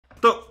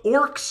The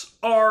orcs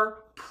are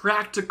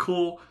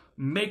practical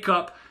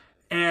makeup,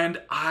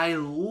 and I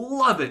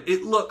love it.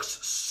 It looks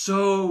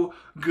so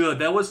good.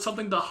 That was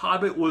something The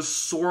Hobbit was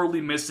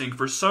sorely missing.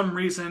 For some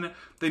reason,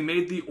 they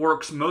made the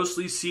orcs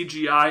mostly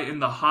CGI in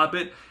The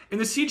Hobbit, and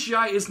the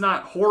CGI is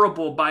not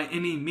horrible by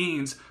any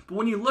means, but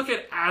when you look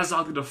at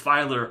Azog the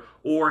Defiler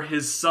or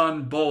his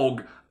son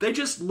Bolg, they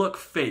just look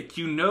fake.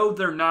 You know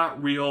they're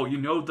not real, you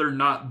know they're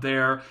not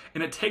there,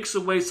 and it takes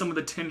away some of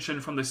the tension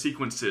from the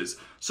sequences.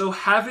 So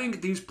having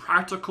these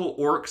practical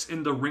orcs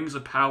in the Rings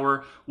of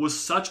Power was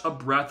such a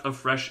breath of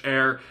fresh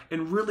air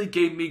and really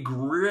gave me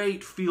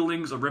great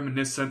feelings of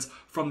reminiscence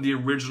from the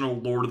original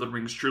Lord of the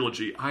Rings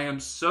trilogy. I am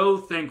so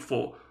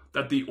thankful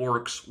that the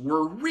orcs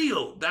were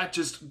real. That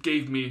just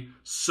gave me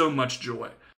so much joy.